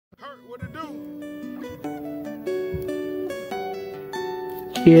What it do?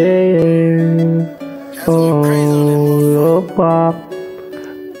 Yeah. Oh, pop.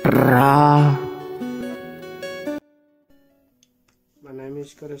 Ra. My name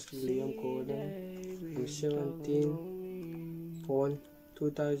is Christo. I'm 17, born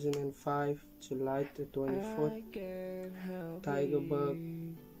 2005, July the 24th.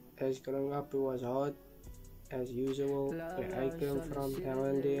 Tigerberg. As growing up, it was hard as usual. Where I came from,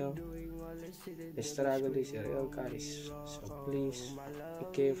 Avondale. The struggle is real, guys. So please be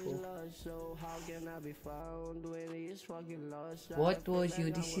careful. What was your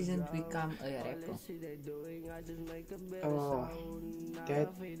decision to become a rapper? Oh, that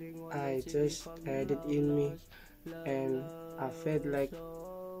I just had it in me, and I felt like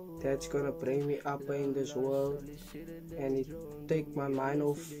that's gonna bring me up in this world, and it take my mind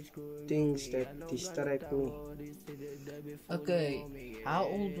off things that distract me. Okay, how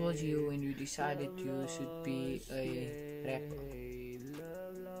old was you when you decided you should be a rapper?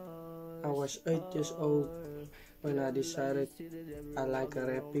 I was 8 years old when I decided I like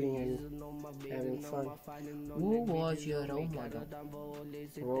rapping and having fun. Who was your role model?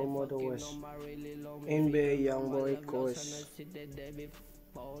 Role model was NBA Youngboy, cause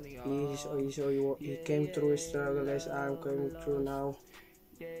he came through a struggle as I'm going through now.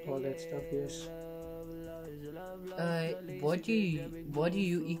 All that stuff, yes. What do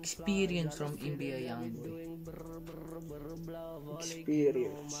you experience from NBA Youngboy?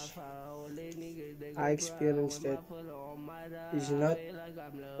 Experience. I experienced that it's not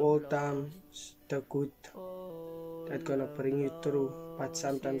all times the good that gonna bring you through, but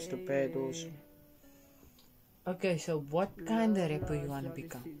sometimes the bad also. Okay, so what kind of rapper you wanna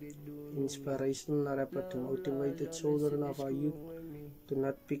become? Inspirational rapper to motivate the children of our youth to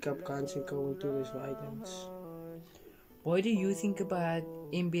not pick up guns and go into this violence. What do you think about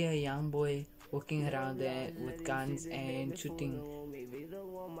NBA Youngboy walking around there with guns and shooting?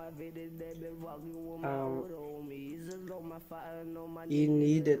 He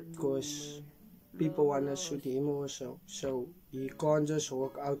needed, because people wanna shoot him also, so he can't just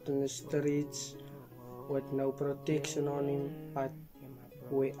walk out in the streets with no protection on him. But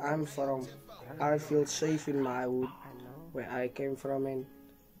where I'm from, I feel safe in my hood, where I came from, and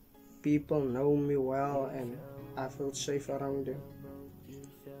people know me well, and I feel safe around them.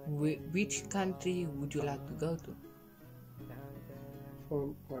 Which country would you like to go to?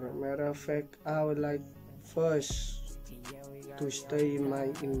 For a matter of fact, I would like first to stay in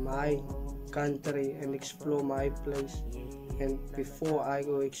my country and explore my place, and before I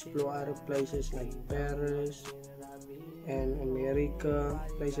go explore other places like Paris and America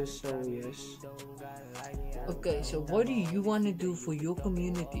places. So yes. Okay, so what do you want to do for your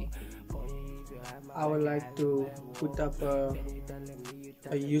community? I would like to put up a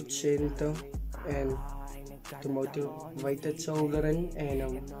youth center and to motivate the children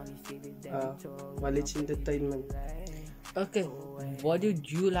and village entertainment. Okay, what would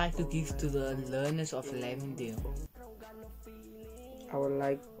you like to give to the learners of Lavendale? I would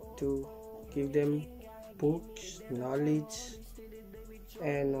like to give them books, knowledge,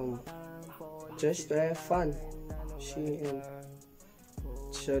 and just to have fun, and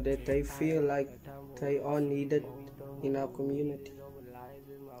so that they feel like they are needed in our community.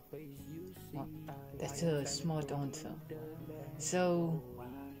 That's a smart answer. So,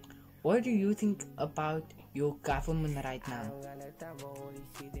 what do you think about your government right now?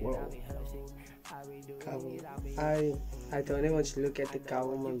 Well, I don't even look at the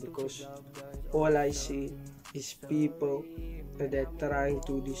government, because all I see is people that are trying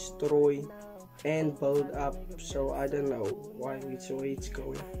to destroy and build up. So I don't know which way it's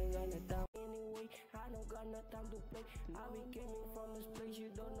going.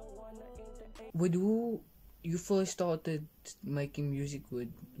 With who you first started making music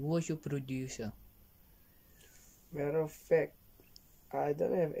with? Who was your producer? Matter of fact, I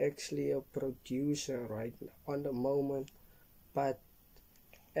don't have actually a producer right now on the moment, but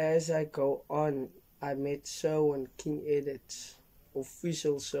as I go on, I met Show and King Edits,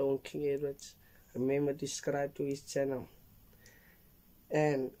 official Show and King Edits. Remember to subscribe to his channel,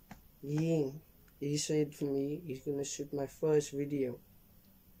 and he said to me he's gonna shoot my first video,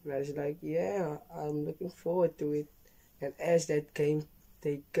 and I was like, yeah, I'm looking forward to it. And as they came,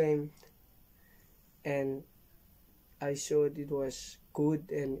 and I saw it was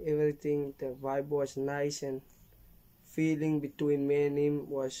good and everything. The vibe was nice, and feeling between me and him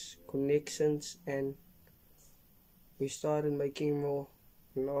was connections, and we started making more.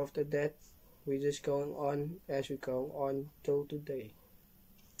 And after that, we just going on as we go on till today.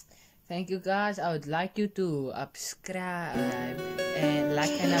 Thank you guys. I would like you to subscribe and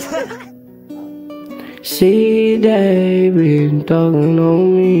like and See, they been talking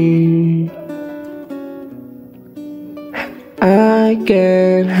on me. I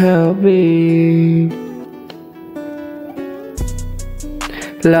can't help it.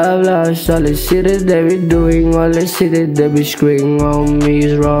 Love, lost all the shit that they be doing, all the shit that they be screaming on me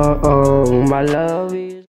is wrong. My love is